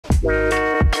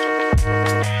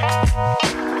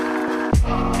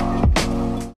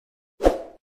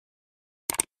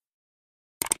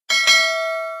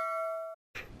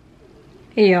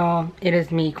Hey y'all, it is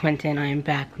me, Quentin. I am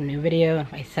back with a new video.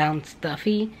 If I sound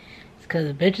stuffy, it's because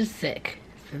the bitch is sick.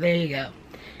 So there you go.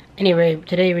 Anyway,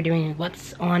 today we're doing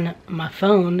what's on my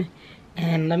phone.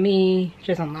 And let me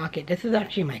just unlock it. This is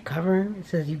actually my cover. It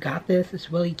says, "You got this."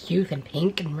 It's really cute and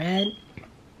pink and red.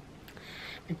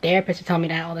 My therapist would tell me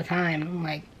that all the time. I'm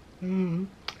like,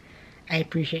 I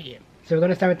appreciate you. So we're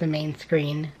going to start with the main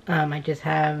screen. I just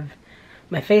have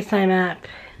my FaceTime app,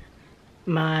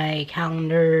 my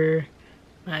calendar,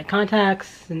 my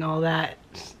contacts and all that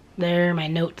there, my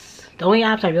notes. The only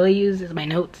apps I really use is my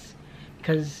notes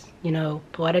because, you know,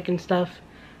 poetic and stuff.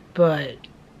 But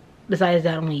besides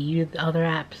that, I only use the other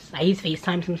apps. I use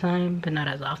FaceTime sometimes, but not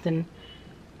as often.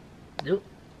 Nope.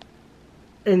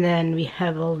 And then we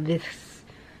have all this.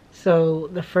 So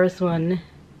the first one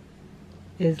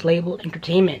is labeled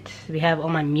entertainment. We have all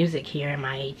my music here,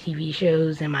 my TV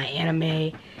shows and my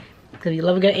anime. Because we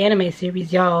love a good anime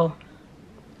series, y'all.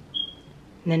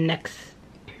 And then next,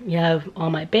 we have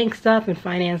all my bank stuff and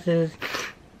finances,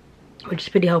 which is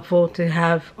pretty helpful to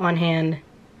have on hand.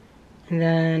 And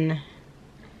then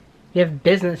we have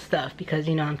business stuff because,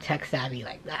 you know, I'm tech savvy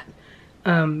like that.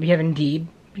 We have Indeed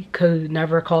because it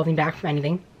never calls me back for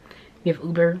anything. We have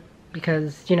Uber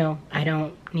because, you know, I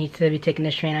don't need to be taking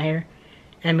this train out here.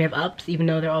 And we have Ups, even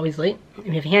though they're always late. And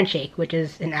we have Handshake, which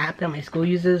is an app that my school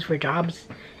uses for jobs.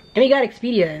 And we got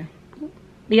Expedia.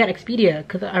 We got Expedia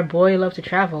because our boy loves to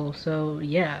travel, so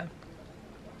yeah.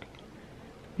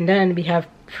 And then we have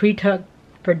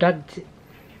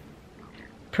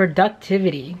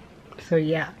productivity. So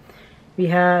yeah. We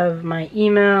have my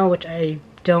email, which I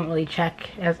don't really check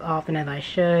as often as I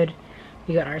should.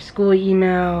 We got our school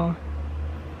email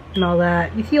and all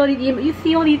that. You see all these emails? You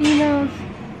see all these emails?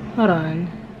 Hold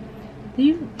on. Do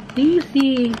you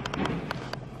see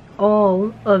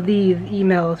all of these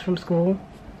emails from school?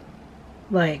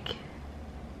 Like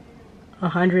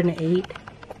 108.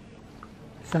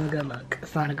 It's not a good look.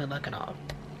 It's not a good look at all.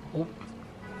 Oh.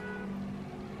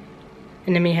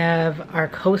 And then we have our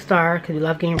co-star because we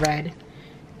love getting read.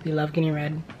 We love getting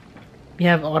read. We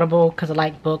have Audible because I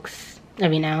like books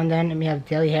every now and then. And we have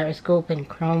Daily Horoscope and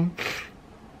Chrome.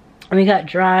 And we got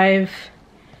Drive.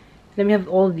 Then we have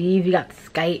all these. We got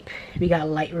Skype. We got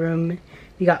Lightroom.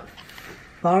 We got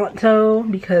Fonto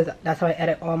because that's how I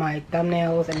edit all my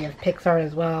thumbnails, and we have Pixar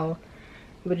as well,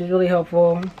 which is really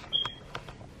helpful.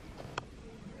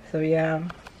 So yeah,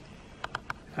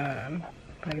 I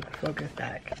get the focus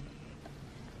back.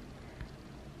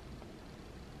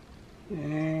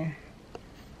 Here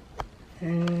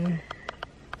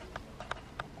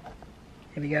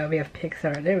we go. We have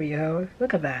Pixar. There we go.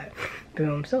 Look at that.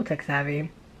 Boom. So tech savvy.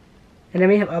 And then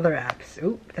we have other apps.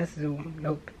 Oop, that's Zoom.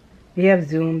 Nope. We have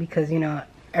Zoom because, you know,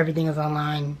 everything is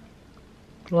online.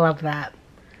 Love that.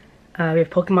 We have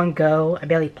Pokemon Go. I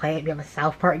barely play it. We have a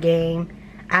South Park game.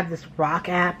 I have this rock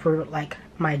app for, like,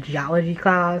 my geology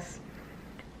class.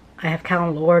 I have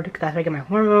Calendar Lord because that's where I get my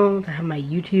hormones. I have my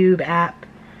YouTube app.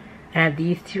 I have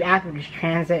these two apps, which is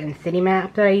Transit and City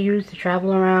Map, that I use to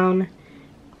travel around.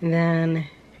 And then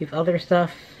we have other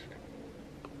stuff.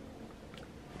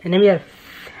 And then we have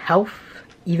Health,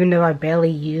 even though I barely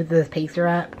use this Pacer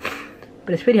app.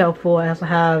 But it's pretty helpful. I also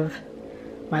have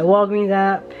my Walgreens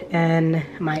app and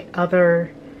my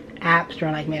other apps for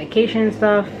like medication and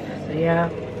stuff. So yeah.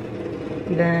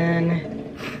 And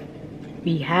then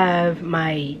we have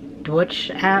my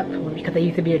Deutsch app because I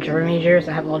used to be a German major,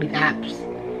 so I have all these apps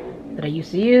that I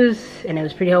used to use, and it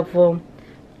was pretty helpful.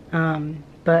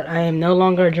 But I am no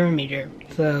longer a German major,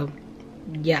 so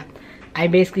yeah. I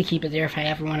basically keep it there if I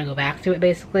ever want to go back to it,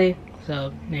 basically.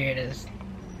 So there it is.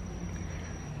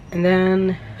 And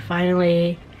then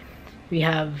finally, we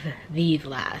have these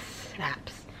last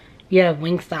apps. We have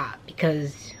Wingstop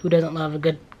because who doesn't love a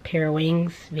good pair of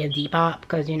wings? We have Depop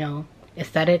because, you know,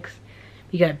 aesthetics.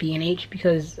 We got B&H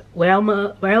because where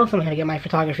else am I gonna get my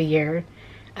photography gear?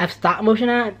 I have stop motion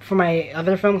app for my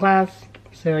other film class.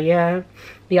 So yeah,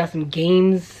 we got some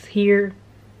games here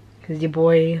because your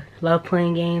boy love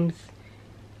playing games.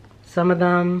 Some of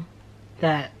them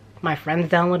that my friends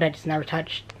download I just never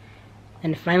touched.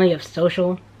 And finally, you have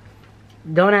social.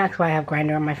 Don't ask why I have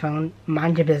Grindr on my phone.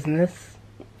 Mind your business.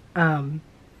 And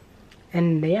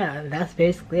yeah, that's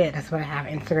basically it. That's why I have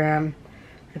Instagram,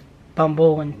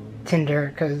 Bumble, and Tinder.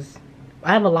 Because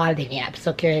I have a lot of dating apps,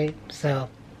 okay? So,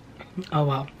 oh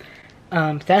well.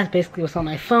 So that's basically what's on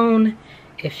my phone.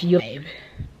 If you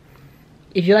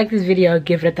like this video,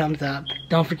 give it a thumbs up.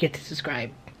 Don't forget to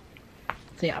subscribe.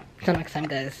 So yeah, until next time,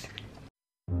 guys.